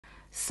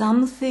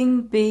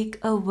Something big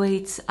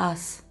awaits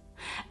us,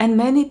 and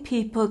many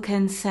people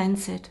can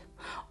sense it.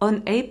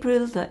 On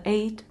April the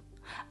 8th,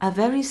 a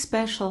very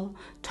special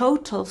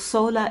total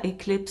solar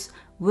eclipse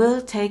will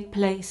take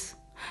place.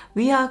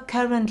 We are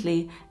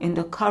currently in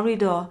the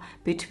corridor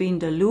between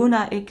the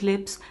lunar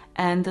eclipse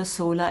and the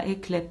solar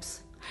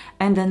eclipse,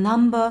 and a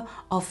number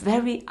of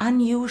very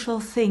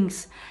unusual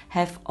things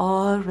have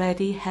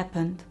already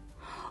happened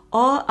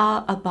or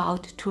are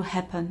about to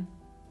happen,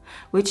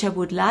 which I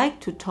would like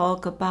to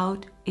talk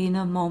about in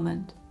a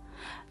moment.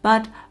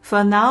 But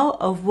for now,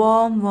 a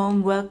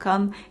warm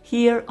welcome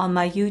here on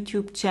my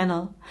YouTube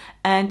channel.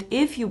 And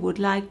if you would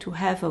like to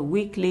have a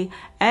weekly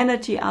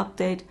energy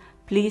update,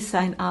 please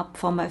sign up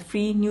for my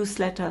free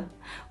newsletter,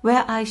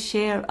 where I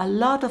share a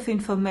lot of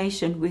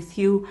information with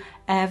you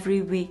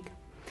every week.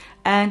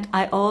 And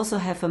I also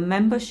have a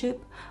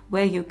membership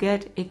where you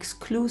get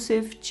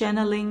exclusive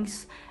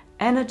channelings,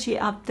 energy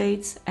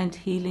updates and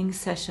healing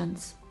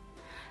sessions.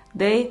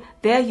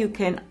 There you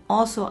can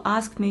also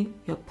ask me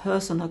your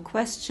personal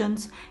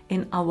questions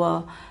in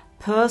our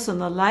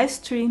personal live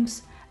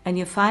streams, and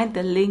you find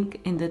the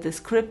link in the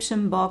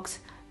description box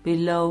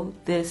below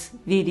this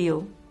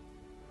video.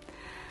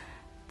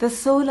 The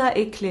solar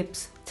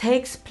eclipse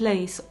takes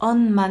place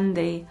on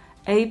Monday,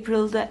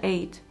 April the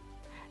 8th,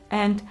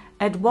 and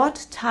at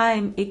what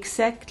time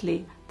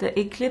exactly the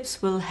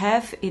eclipse will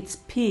have its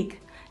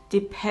peak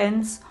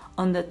depends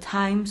on the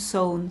time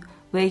zone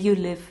where you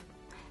live.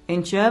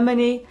 In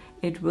Germany,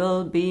 it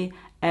will be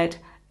at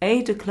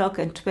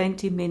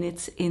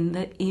 8:20 in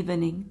the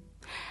evening.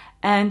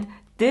 And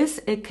this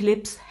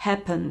eclipse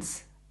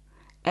happens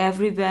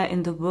everywhere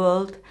in the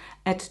world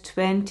at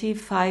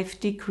 25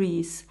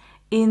 degrees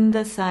in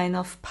the sign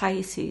of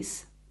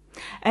Pisces.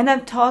 And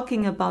I'm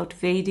talking about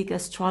Vedic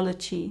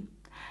astrology.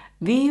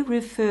 We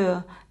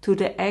refer to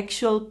the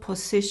actual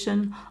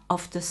position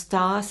of the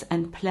stars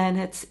and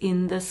planets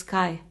in the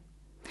sky.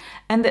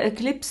 And the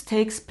eclipse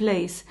takes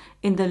place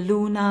in the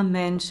lunar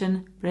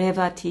mansion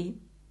Revati.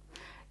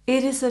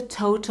 It is a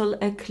total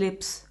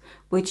eclipse,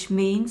 which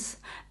means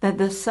that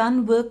the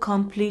sun will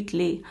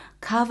completely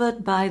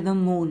covered by the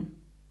moon.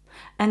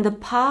 And the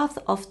path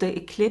of the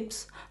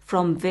eclipse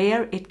from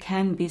where it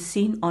can be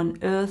seen on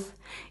Earth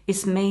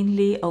is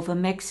mainly over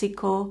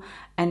Mexico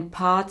and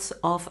parts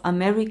of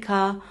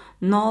America,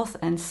 North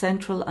and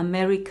Central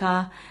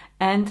America,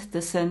 and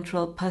the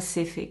Central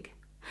Pacific.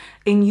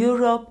 In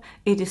Europe,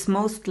 it is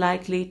most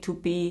likely to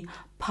be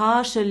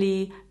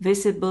partially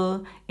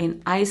visible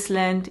in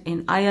Iceland,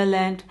 in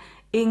Ireland,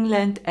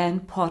 England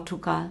and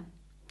Portugal.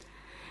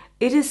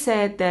 It is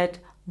said that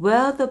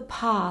where the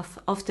path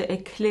of the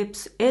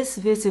eclipse is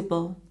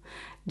visible,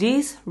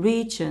 these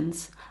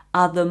regions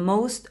are the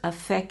most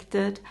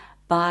affected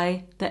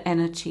by the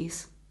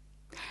energies.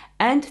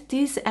 And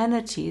these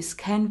energies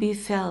can be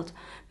felt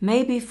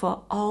maybe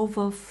for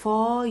over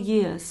 4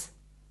 years.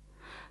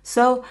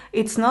 So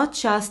it's not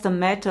just a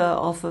matter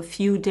of a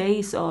few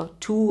days or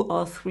 2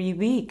 or 3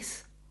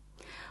 weeks.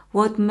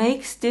 What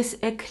makes this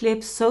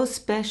eclipse so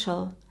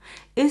special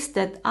is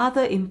that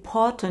other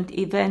important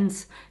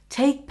events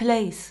take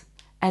place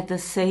at the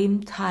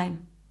same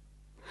time.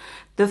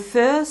 The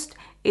first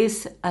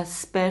is a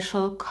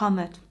special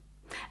comet,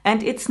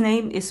 and its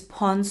name is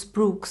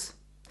Pons-Brooks.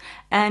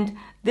 And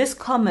this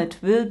comet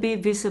will be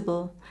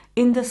visible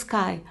in the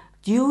sky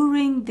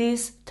during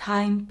this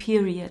time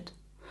period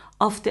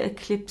of the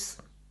eclipse.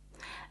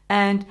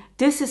 And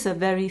this is a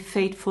very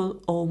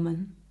fateful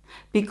omen,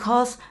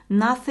 because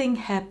nothing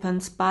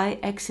happens by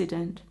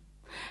accident.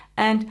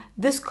 And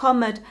this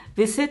comet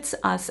visits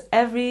us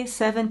every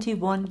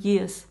 71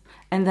 years,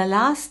 and the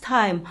last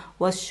time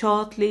was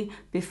shortly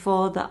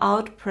before the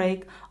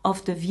outbreak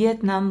of the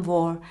Vietnam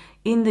War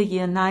in the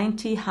year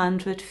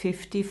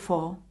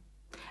 1954.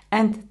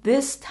 And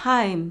this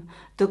time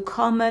the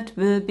comet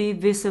will be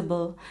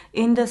visible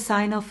in the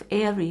sign of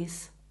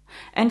Aries.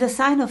 And the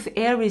sign of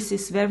Aries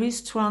is very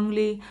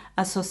strongly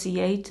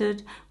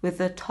associated with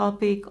the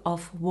topic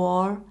of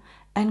war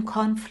and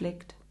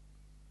conflict.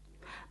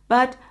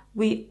 But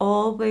we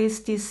always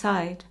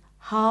decide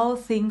how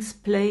things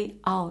play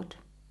out.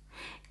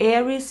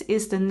 Aries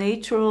is the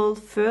natural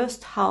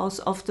first house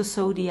of the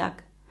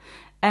zodiac,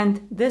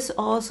 and this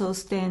also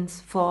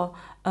stands for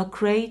a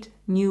great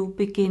new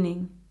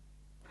beginning.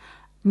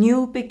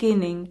 New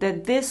beginning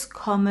that this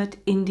comet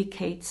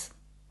indicates.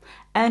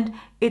 And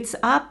it's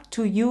up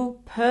to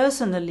you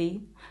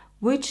personally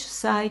which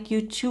side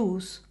you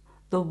choose,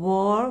 the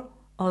war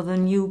or the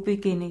new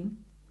beginning.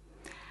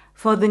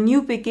 For the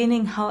new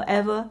beginning,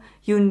 however,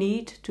 you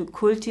need to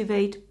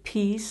cultivate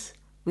peace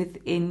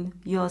within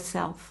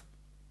yourself.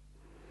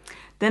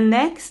 The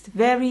next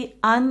very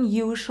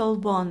unusual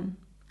one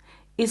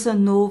is a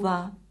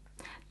nova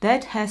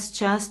that has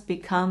just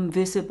become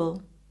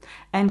visible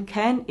and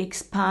can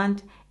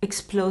expand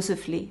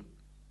explosively.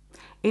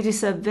 It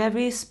is a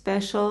very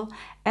special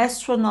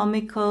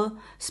astronomical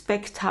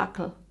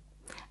spectacle,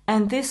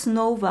 and this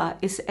nova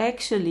is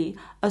actually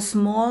a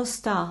small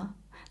star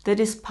that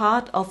is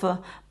part of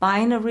a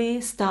binary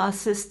star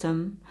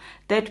system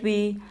that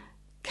we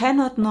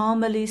cannot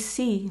normally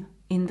see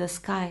in the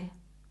sky.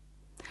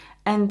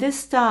 And this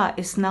star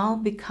is now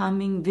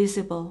becoming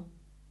visible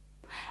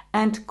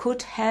and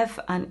could have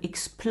an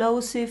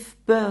explosive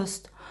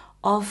burst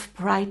of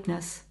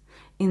brightness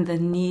in the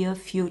near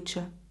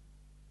future.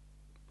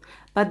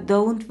 But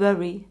don't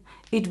worry,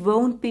 it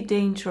won't be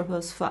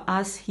dangerous for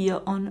us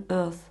here on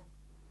Earth.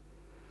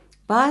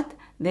 But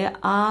there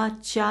are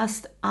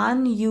just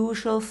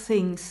unusual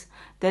things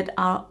that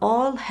are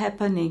all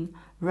happening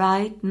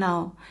right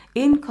now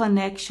in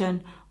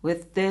connection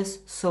with this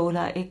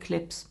solar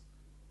eclipse.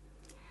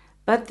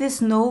 But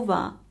this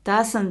nova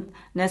doesn't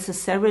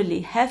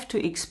necessarily have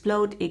to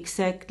explode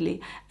exactly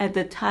at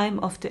the time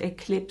of the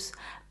eclipse,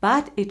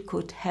 but it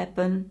could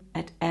happen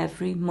at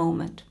every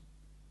moment.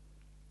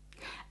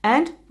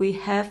 And we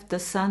have the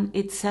sun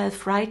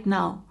itself right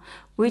now,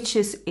 which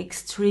is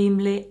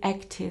extremely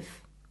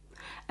active.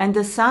 And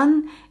the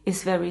sun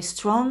is very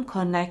strong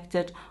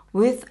connected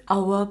with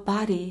our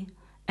body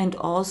and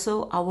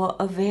also our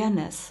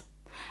awareness.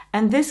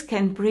 And this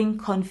can bring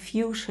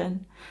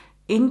confusion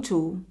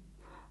into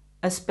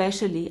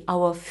especially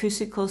our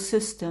physical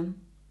system.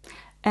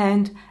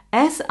 And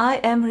as I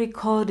am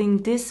recording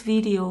this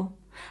video,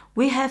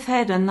 we have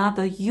had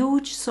another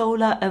huge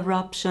solar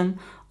eruption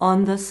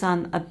on the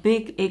sun, a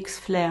big X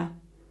flare.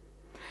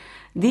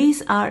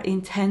 These are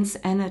intense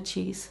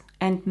energies,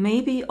 and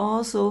maybe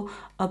also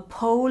a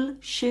pole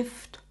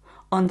shift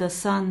on the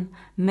sun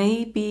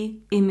may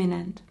be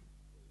imminent.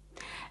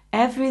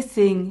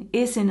 Everything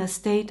is in a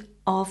state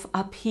of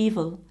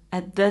upheaval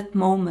at that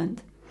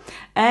moment,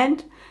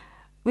 and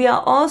we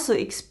are also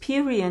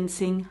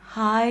experiencing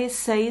high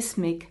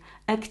seismic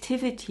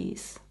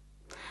activities,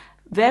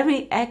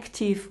 very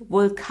active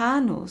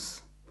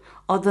volcanoes,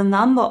 or the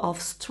number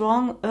of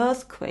strong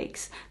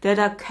earthquakes that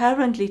are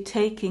currently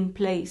taking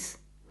place,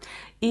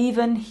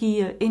 even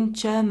here in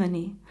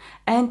Germany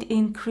and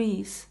in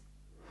Greece.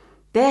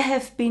 There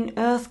have been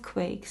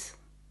earthquakes,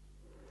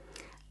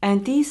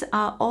 and these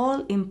are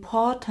all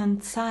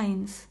important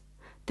signs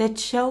that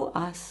show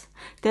us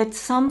that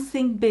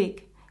something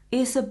big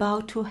is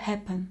about to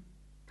happen.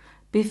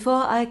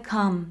 Before I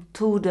come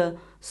to the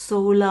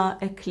solar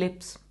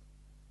eclipse,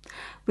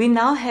 we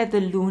now had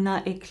the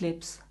lunar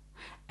eclipse,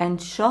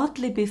 and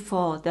shortly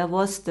before there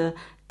was the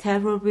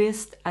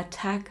terrorist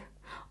attack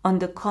on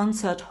the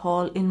concert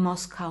hall in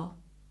Moscow.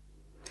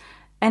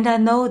 And I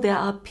know there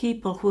are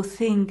people who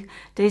think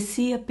they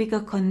see a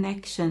bigger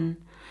connection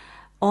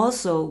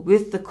also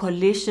with the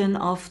collision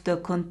of the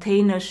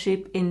container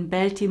ship in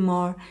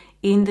Baltimore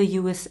in the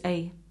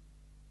USA.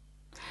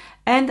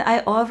 And I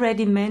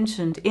already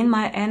mentioned in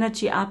my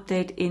energy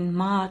update in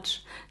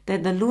March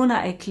that the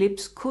lunar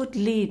eclipse could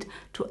lead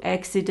to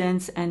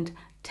accidents and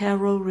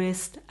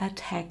terrorist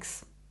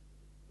attacks.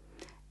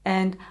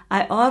 And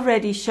I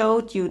already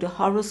showed you the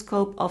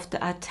horoscope of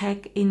the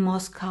attack in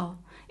Moscow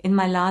in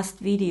my last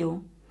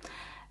video,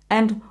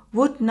 and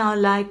would now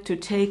like to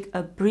take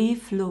a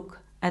brief look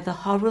at the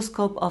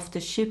horoscope of the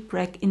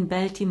shipwreck in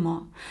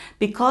Baltimore,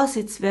 because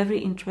it's very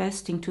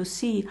interesting to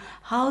see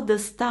how the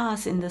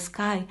stars in the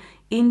sky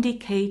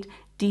indicate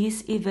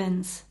these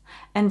events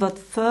and what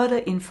further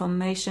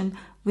information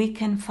we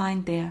can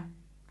find there.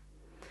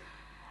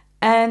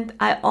 And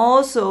I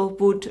also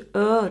would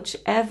urge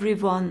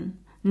everyone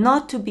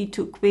not to be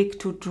too quick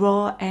to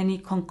draw any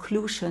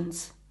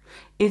conclusions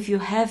if you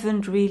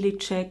haven't really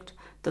checked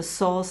the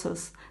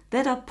sources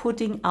that are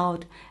putting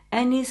out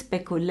any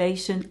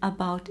speculation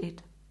about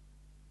it,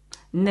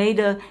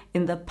 neither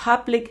in the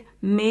public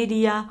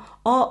media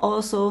or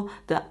also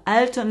the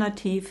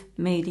alternative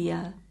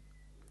media.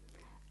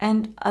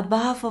 And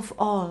above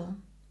all,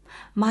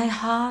 my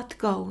heart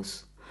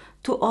goes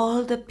to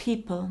all the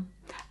people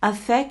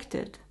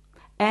affected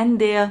and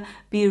their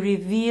be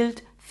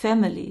revealed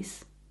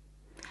families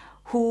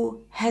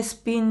who has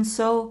been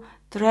so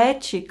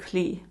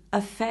tragically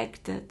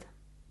affected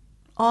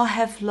or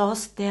have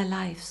lost their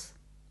lives.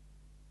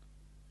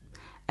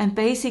 And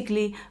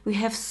basically we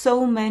have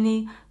so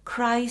many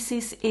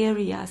crisis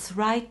areas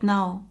right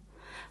now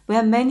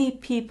where many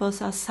people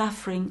are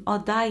suffering or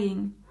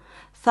dying,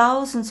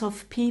 thousands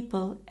of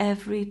people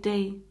every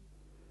day.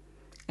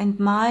 And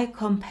my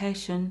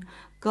compassion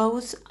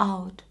goes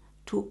out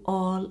to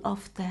all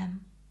of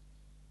them.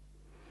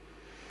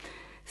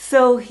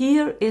 So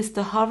here is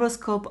the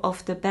horoscope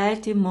of the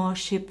Baltimore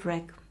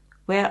shipwreck,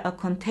 where a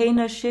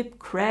container ship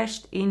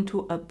crashed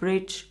into a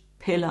bridge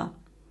pillar.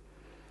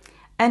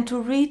 And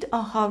to read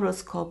a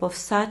horoscope of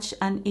such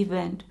an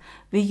event,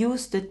 we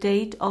use the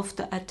date of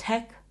the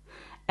attack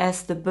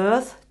as the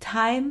birth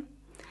time,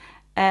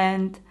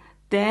 and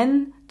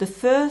then the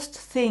first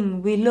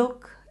thing we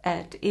look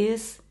at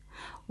is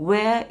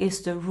where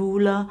is the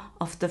ruler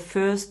of the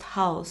first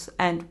house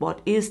and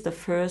what is the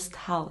first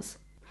house.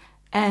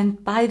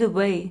 And by the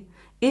way,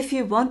 if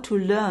you want to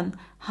learn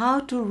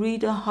how to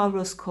read a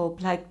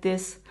horoscope like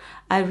this,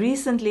 I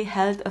recently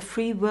held a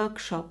free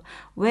workshop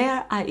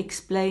where I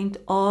explained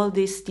all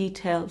these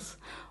details,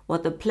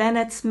 what the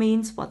planets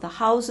means, what the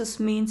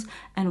houses means,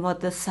 and what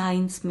the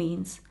signs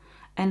means,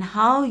 and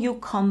how you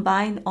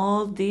combine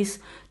all this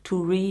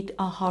to read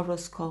a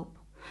horoscope.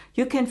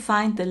 You can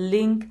find the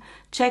link,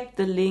 check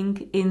the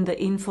link in the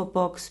info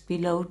box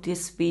below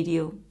this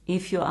video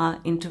if you are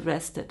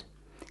interested.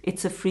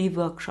 It's a free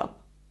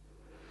workshop.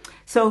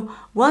 So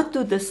what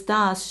do the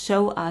stars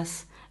show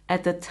us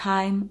at the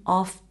time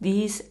of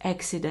this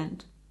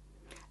accident?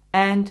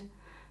 And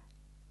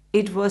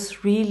it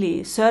was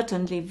really,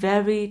 certainly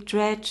very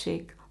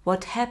tragic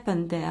what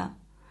happened there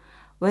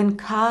when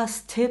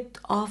cars tipped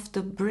off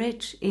the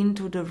bridge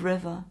into the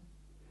river.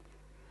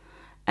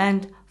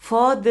 And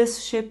for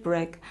this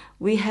shipwreck,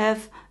 we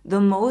have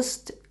the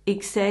most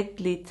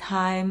exactly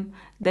time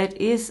that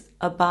is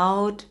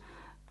about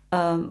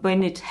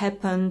when it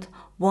happened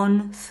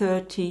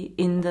 1:30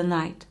 in the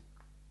night.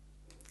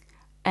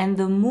 And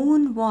the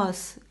moon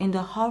was in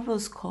the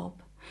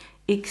horoscope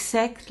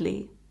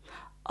exactly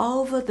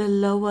over the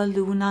lower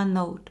lunar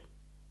node.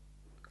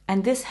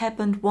 And this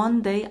happened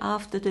one day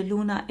after the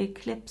lunar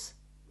eclipse.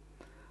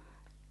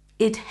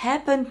 It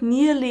happened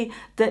nearly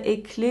the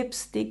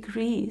eclipse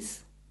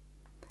degrees.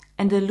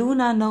 And the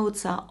lunar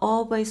nodes are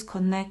always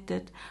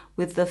connected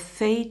with the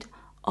fate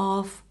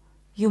of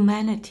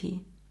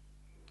humanity.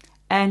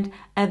 And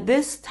at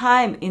this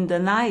time in the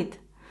night,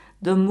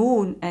 the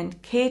moon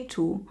and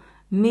Ketu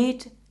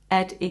meet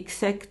at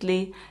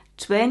exactly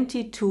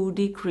 22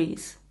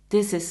 degrees.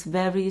 This is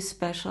very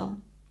special.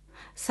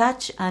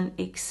 Such an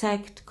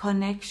exact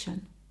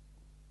connection.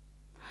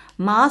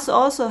 Mars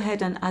also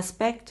had an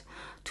aspect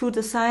to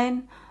the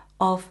sign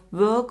of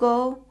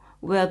Virgo,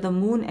 where the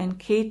moon and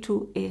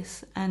Ketu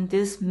is, and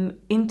this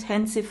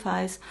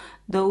intensifies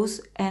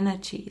those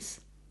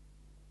energies.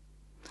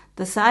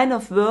 The sign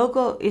of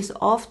Virgo is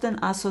often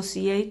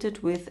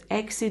associated with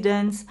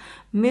accidents,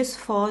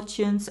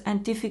 misfortunes,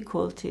 and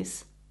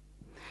difficulties.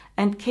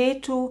 And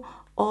Ketu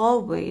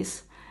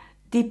always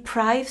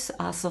deprives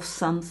us of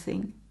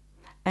something,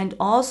 and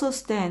also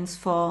stands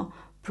for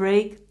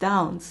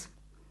breakdowns.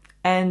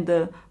 And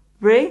the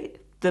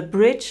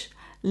bridge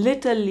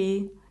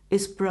literally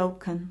is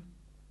broken.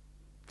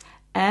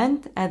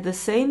 And at the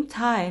same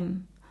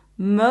time,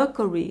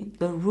 Mercury,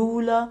 the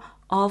ruler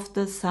of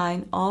the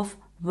sign of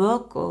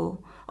Virgo,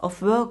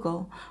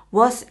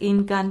 was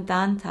in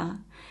Gandanta,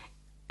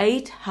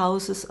 8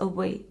 houses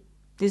away.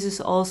 This is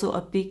also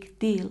a big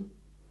deal.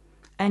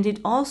 And it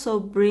also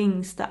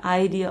brings the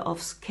idea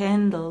of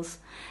scandals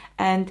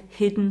and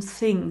hidden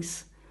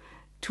things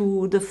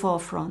to the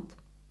forefront.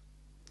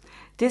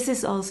 This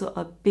is also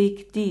a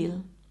big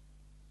deal.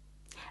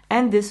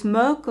 And this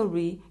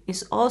Mercury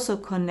is also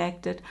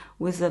connected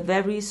with a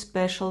very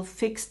special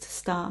fixed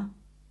star.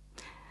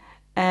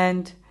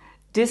 And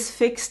this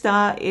fixed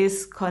star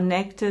is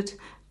connected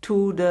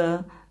to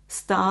the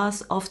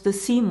stars of the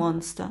sea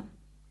monster.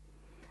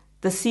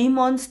 The sea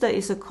monster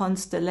is a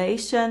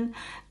constellation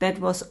that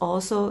was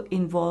also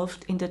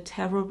involved in the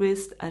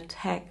terrorist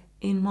attack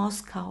in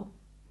Moscow.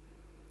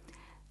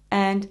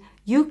 And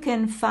you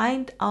can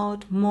find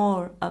out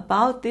more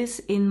about this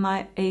in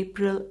my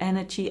April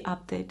energy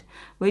update,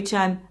 which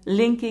I'm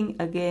linking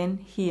again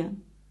here.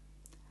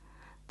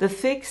 The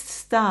fixed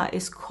star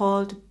is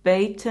called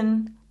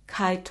Baton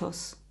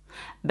Kaitos.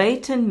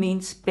 Baton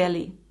means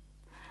belly.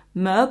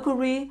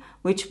 Mercury,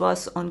 which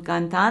was on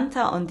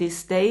Gandanta on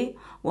this day,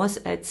 was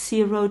at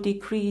 0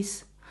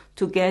 degrees,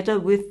 together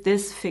with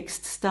this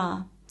fixed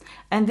star.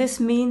 And this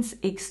means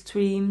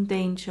extreme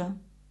danger.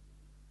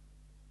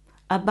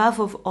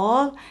 Above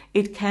all,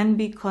 it can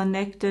be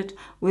connected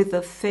with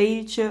a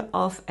failure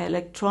of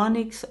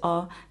electronics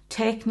or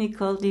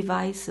technical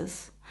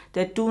devices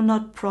that do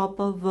not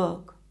proper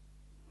work,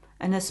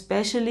 and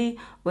especially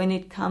when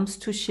it comes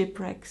to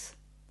shipwrecks.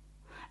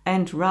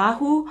 And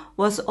Rahu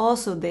was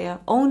also there,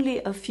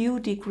 only a few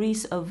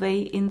degrees away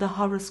in the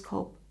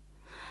horoscope.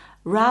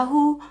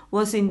 Rahu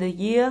was in the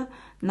year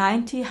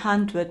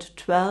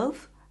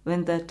 1912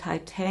 when the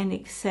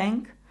Titanic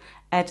sank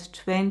at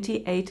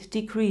 28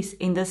 degrees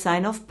in the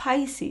sign of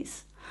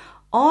Pisces,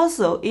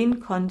 also in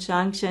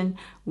conjunction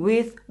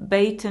with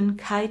Baton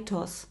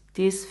Kaitos,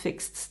 this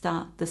fixed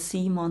star, the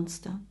sea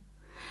monster.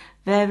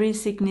 Very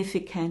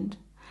significant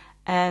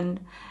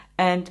and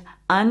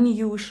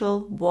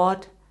unusual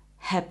what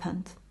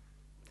happened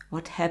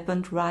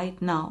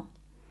right now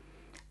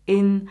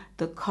in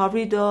the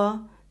corridor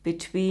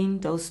between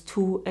those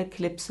two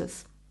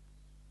eclipses.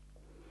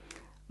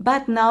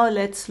 But now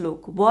let's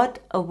look what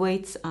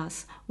awaits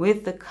us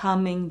with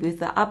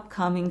the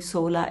upcoming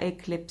solar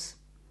eclipse.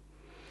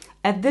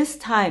 At this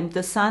time,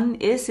 the sun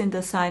is in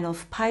the sign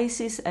of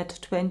Pisces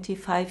at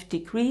 25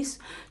 degrees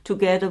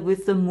together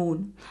with the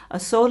moon. A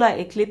solar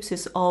eclipse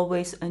is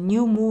always a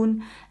new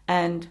moon,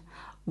 and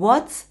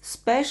what's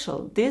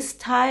special this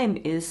time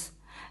is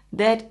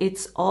that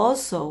it's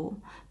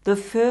also the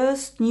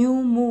first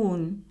new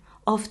moon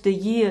of the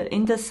year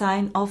in the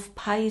sign of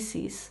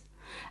Pisces.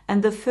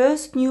 And the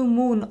first new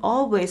moon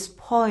always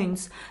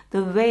points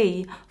the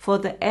way for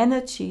the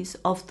energies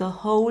of the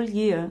whole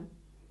year.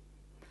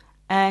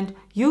 And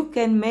you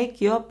can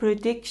make your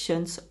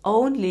predictions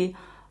only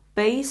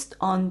based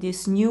on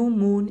this new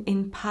moon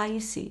in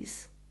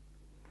Pisces.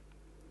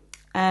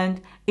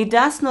 And it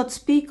does not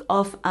speak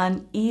of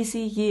an easy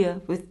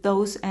year with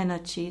those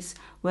energies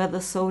where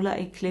the solar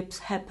eclipse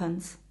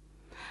happens.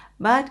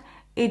 But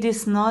it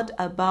is not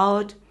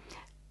about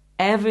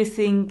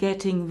everything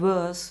getting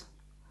worse.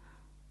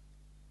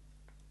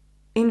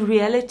 In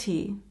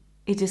reality,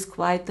 it is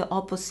quite the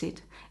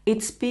opposite.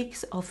 It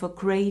speaks of a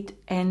great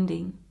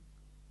ending.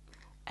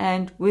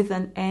 And with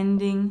an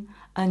ending,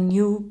 a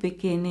new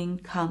beginning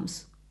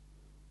comes.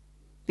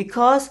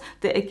 Because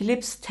the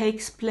eclipse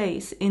takes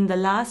place in the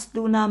last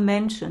lunar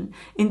mansion,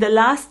 in the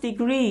last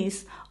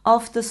degrees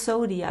of the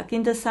zodiac,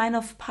 in the sign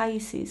of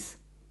Pisces.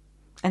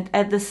 And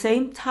at the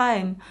same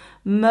time,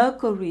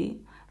 Mercury,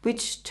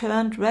 which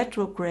turned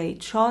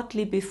retrograde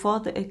shortly before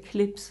the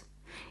eclipse,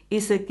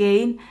 is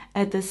again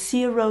at the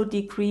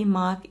 0-degree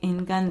mark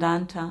in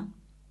Gandanta.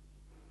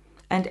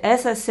 And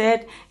as I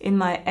said in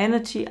my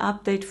energy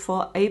update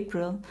for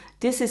April,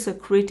 this is a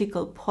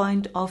critical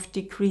point of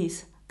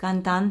degrees,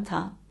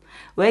 Gandanta,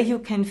 where you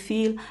can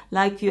feel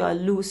like you are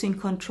losing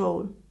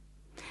control.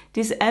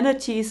 These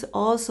energies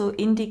also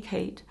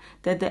indicate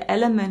that the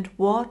element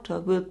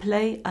water will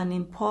play an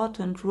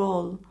important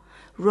role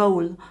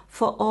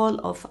for all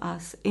of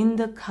us in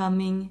the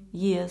coming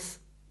years.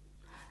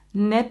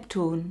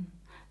 Neptune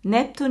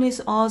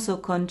is also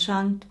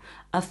conjunct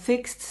a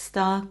fixed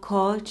star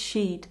called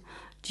Sheet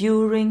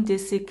during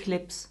this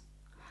eclipse,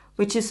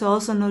 which is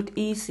also not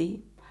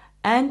easy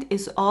and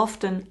is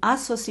often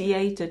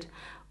associated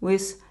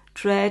with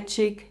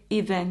tragic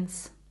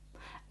events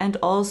and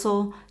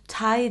also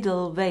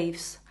tidal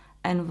waves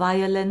and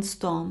violent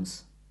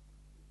storms.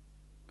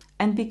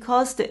 And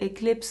because the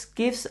eclipse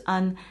gives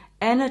an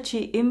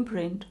energy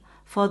imprint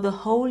for the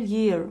whole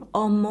year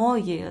or more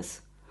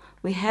years,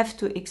 we have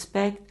to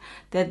expect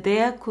that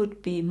there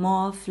could be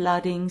more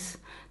floodings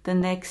the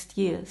next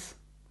years.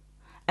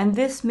 And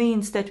this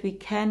means that we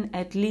can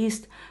at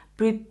least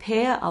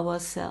prepare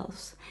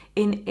ourselves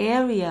in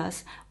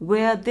areas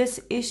where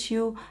this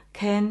issue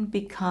can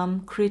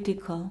become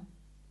critical.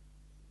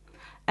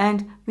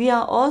 And we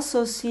are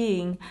also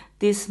seeing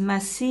these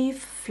massive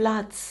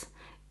floods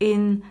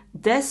in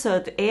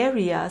desert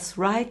areas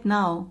right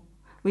now,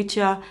 which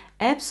are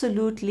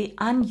absolutely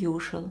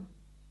unusual.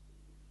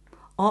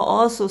 Or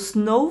also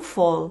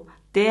snowfall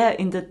there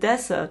in the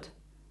desert.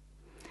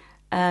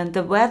 And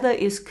the weather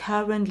is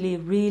currently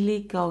really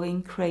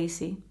going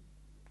crazy.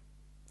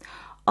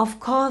 Of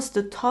course,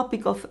 the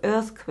topic of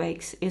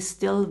earthquakes is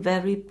still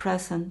very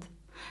present,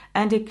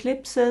 and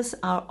eclipses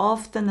are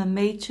often a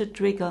major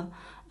trigger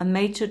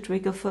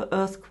for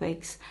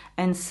earthquakes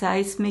and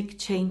seismic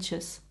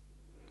changes.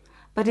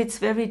 But it's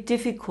very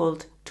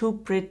difficult to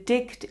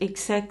predict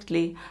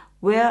exactly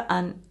where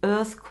an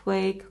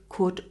earthquake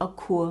could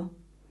occur.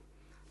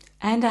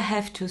 And I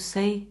have to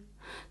say,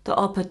 the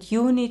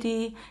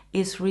opportunity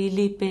is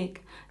really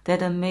big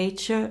that a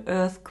major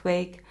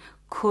earthquake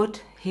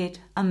could hit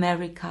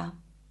America.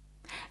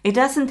 It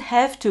doesn't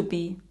have to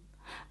be,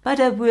 but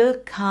I will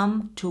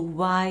come to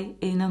why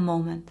in a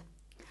moment.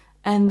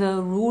 And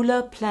the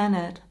ruler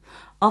planet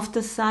of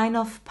the sign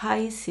of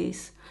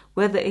Pisces,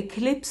 where the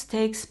eclipse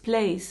takes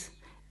place,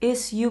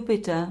 is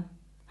Jupiter.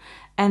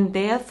 And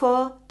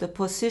therefore, the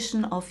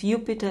position of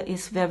Jupiter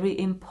is very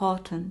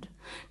important.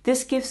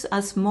 This gives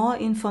us more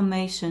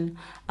information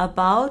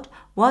about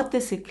what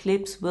this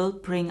eclipse will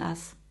bring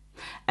us.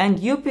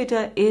 And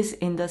Jupiter is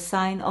in the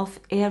sign of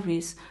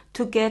Aries,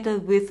 together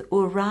with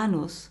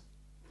Uranus.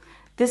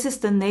 This is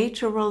the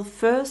natural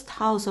first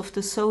house of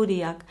the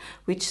zodiac,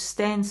 which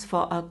stands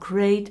for a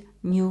great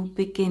new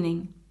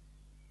beginning.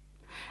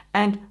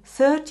 And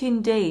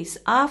 13 days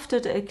after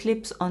the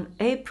eclipse on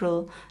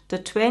April the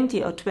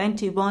 20 or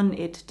 21,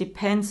 it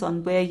depends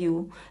on where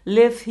you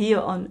live here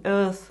on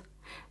Earth,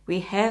 we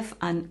have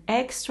an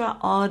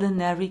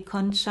extraordinary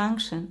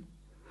conjunction.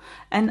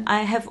 And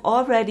I have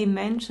already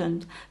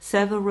mentioned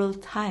several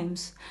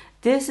times,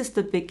 this is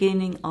the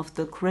beginning of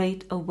the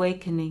Great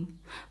Awakening,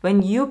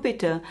 when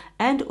Jupiter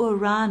and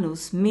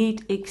Uranus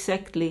meet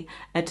exactly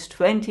at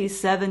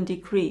 27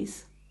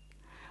 degrees.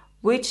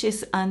 Which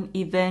is an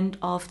event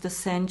of the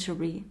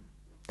century.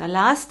 The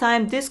last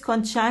time this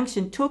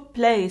conjunction took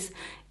place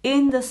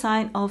in the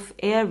sign of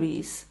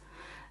Aries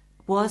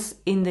was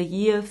in the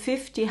year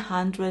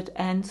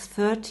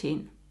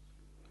 5013.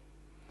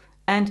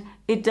 And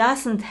it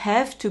doesn't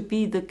have to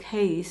be the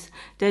case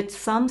that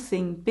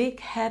something big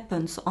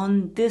happens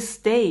on this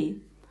day,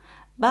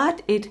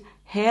 but it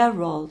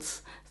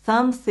heralds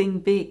something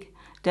big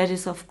that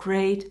is of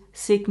great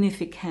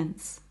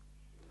significance.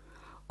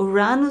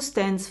 Uranus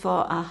stands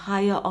for a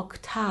higher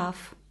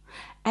octave,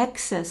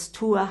 access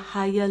to a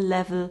higher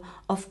level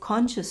of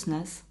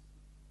consciousness,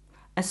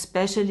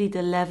 especially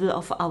the level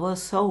of our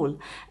soul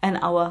and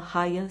our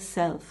higher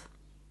self.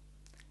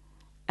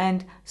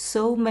 And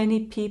so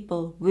many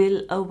people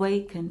will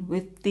awaken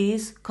with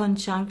this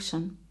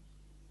conjunction.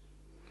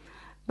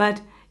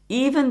 But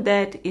even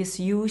that is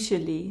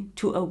usually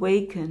to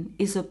awaken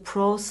is a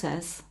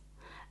process,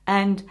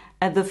 and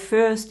at the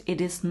first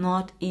it is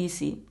not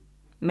easy.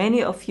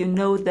 Many of you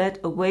know that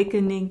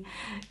awakening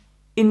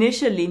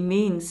initially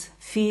means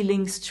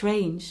feeling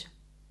strange.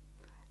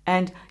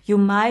 and you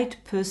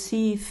might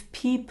perceive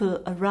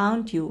people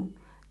around you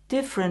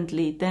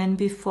differently than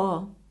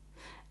before,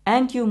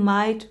 and you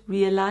might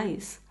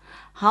realize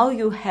how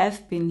you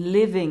have been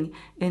living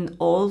in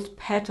old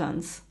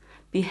patterns,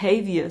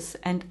 behaviors,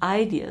 and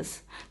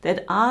ideas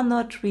that are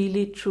not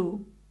really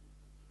true.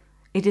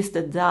 It is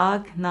the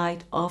dark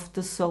night of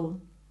the soul.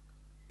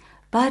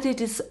 But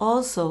it is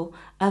also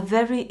a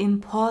very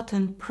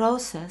important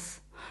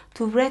process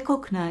to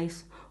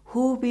recognize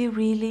who we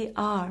really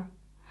are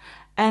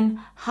and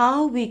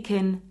how we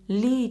can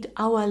lead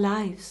our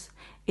lives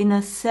in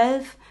a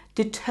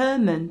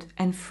self-determined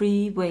and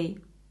free way.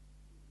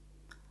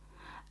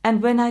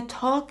 And when I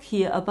talk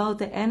here about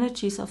the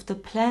energies of the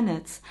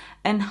planets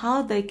and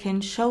how they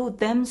can show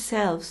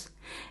themselves,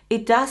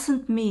 it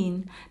doesn't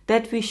mean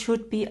that we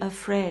should be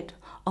afraid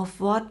of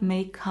what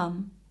may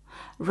come.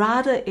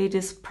 Rather, it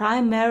is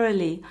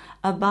primarily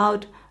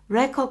about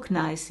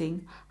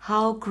recognizing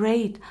how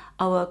great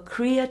our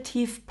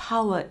creative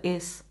power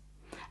is,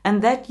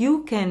 and that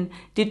you can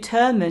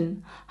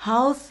determine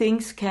how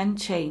things can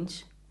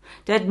change,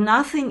 that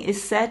nothing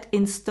is set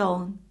in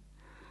stone.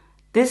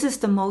 This is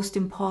the most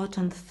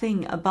important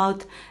thing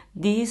about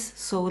these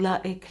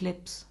solar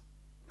eclipse,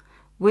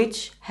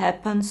 which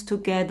happens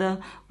together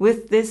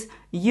with this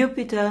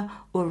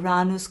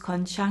Jupiter-Uranus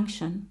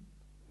conjunction.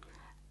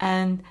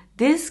 And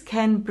this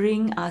can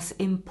bring us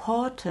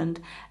important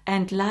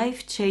and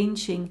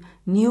life-changing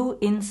new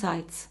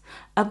insights,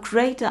 a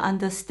greater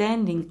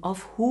understanding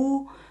of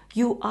who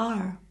you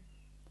are.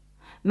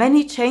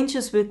 Many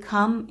changes will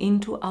come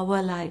into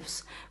our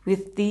lives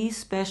with these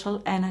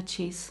special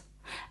energies,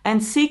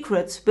 and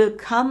secrets will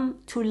come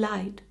to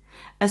light,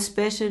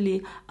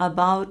 especially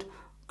about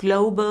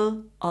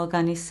global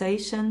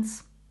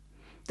organizations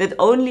that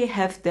only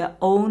have their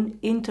own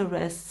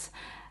interests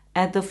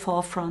at the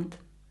forefront.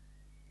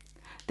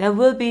 There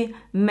will be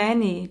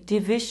many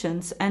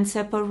divisions and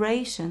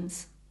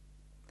separations,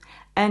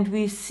 and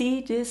we see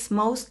this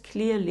most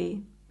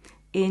clearly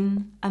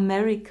in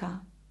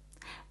America,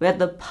 where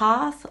the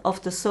path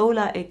of the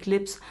solar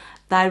eclipse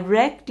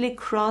directly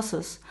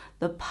crosses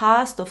the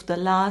path of the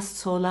last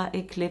solar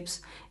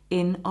eclipse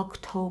in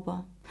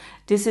October.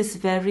 This is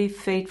very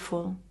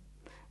fateful,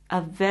 a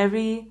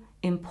very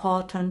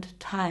important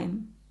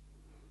time.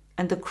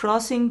 And the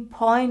crossing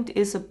point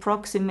is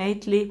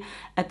approximately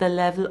at the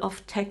level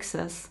of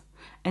Texas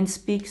and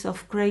speaks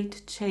of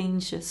great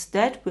changes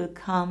that will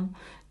come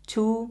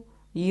to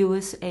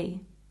USA.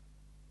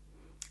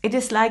 It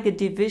is like a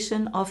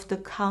division of the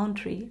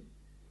country,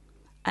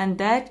 and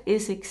that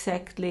is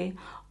exactly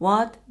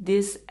what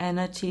these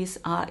energies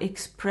are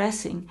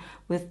expressing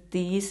with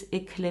these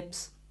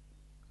eclipses.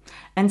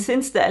 And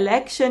since the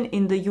election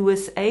in the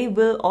USA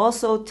will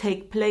also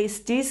take place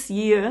this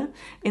year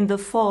in the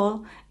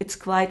fall, it's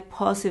quite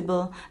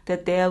possible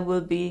that there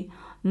will be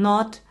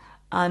not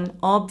an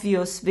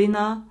obvious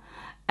winner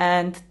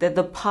and that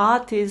the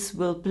parties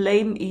will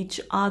blame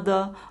each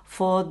other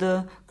for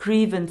the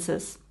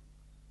grievances.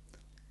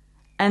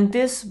 And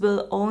this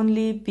will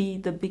only be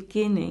the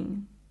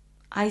beginning.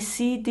 I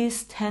see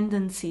these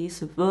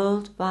tendencies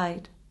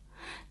worldwide,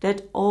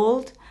 that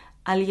old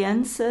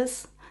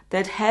alliances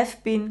that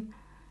have been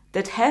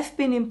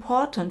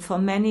important for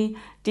many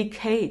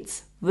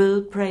decades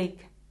will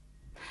break,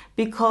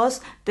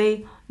 because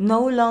they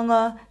no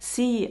longer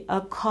see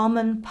a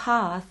common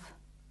path.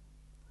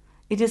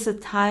 It is a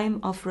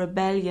time of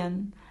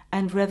rebellion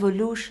and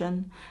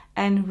revolution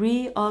and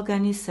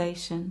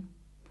reorganization.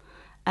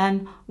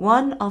 And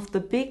one of the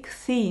big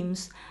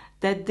themes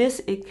that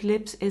this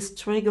eclipse is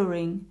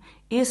triggering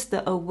is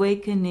the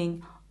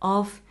awakening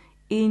of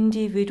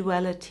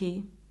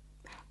individuality,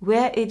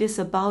 where it is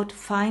about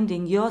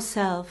finding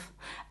yourself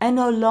and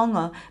no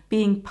longer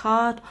being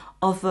part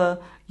of a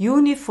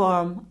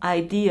uniform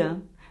idea,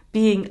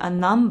 being a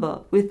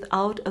number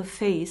without a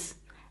face,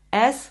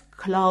 as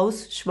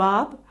Klaus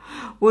Schwab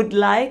would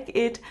like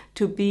it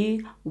to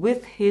be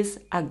with his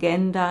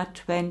Agenda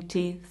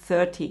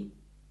 2030.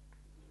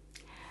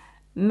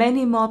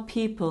 Many more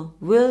people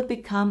will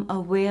become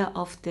aware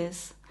of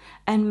this,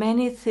 and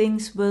many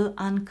things will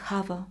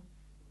uncover.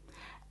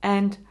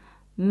 And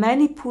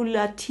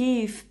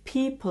manipulative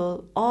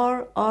people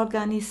or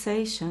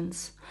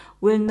organizations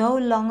will no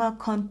longer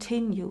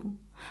continue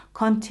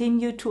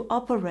to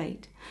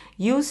operate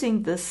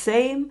using the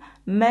same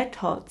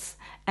methods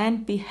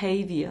and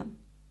behavior.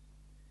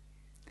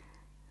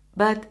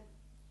 But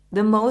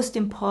the most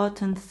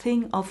important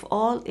thing of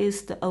all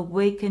is the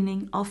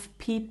awakening of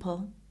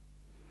people.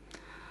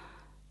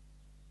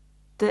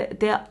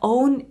 Their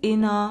own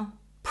inner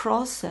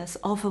process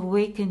of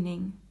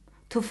awakening,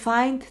 to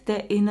find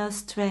their inner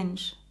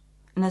strength,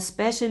 and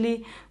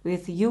especially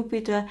with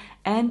Jupiter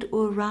and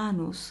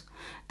Uranus.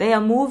 They are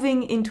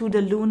moving into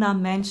the lunar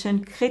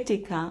mansion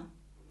Kritika,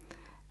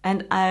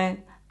 and I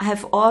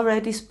have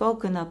already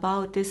spoken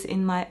about this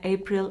in my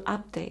April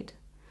update.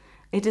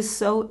 It is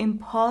so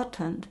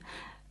important,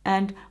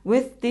 and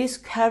with these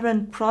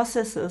current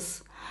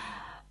processes,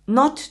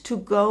 not to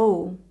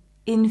go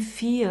in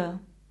fear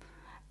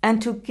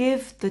and to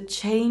give the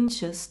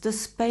changes the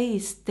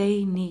space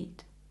they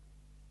need.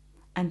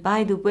 And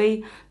by the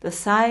way, the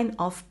sign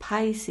of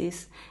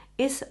Pisces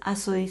is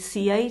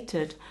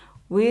associated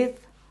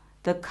with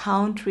the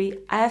country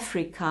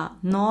Africa,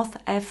 North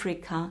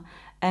Africa,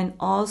 and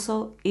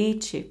also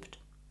Egypt.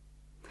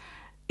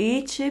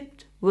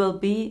 Egypt will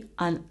be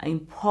an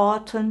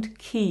important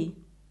key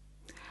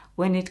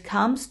when it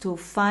comes to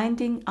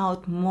finding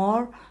out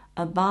more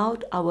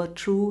about our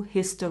true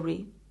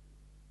history.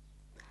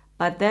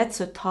 But that's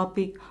a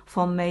topic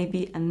for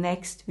maybe a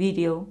next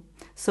video,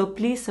 so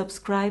please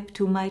subscribe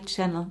to my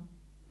channel.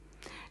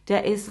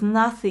 There is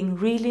nothing,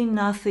 really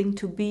nothing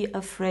to be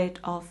afraid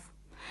of,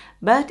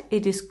 but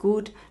it is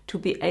good to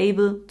be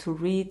able to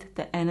read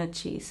the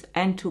energies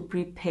and to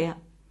prepare,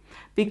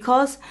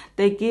 because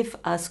they give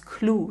us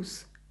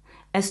clues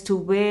as to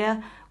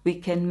where we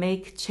can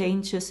make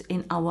changes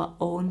in our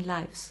own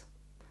lives,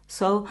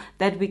 so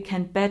that we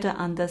can better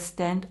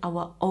understand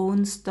our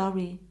own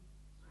story.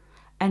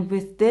 And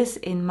with this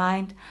in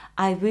mind,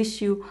 I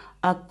wish you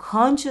a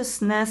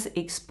consciousness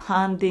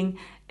expanding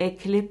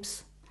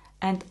eclipse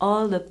and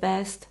all the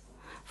best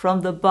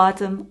from the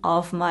bottom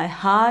of my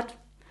heart,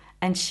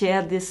 and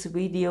share this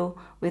video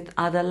with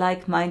other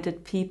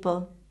like-minded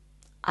people.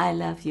 I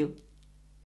love you.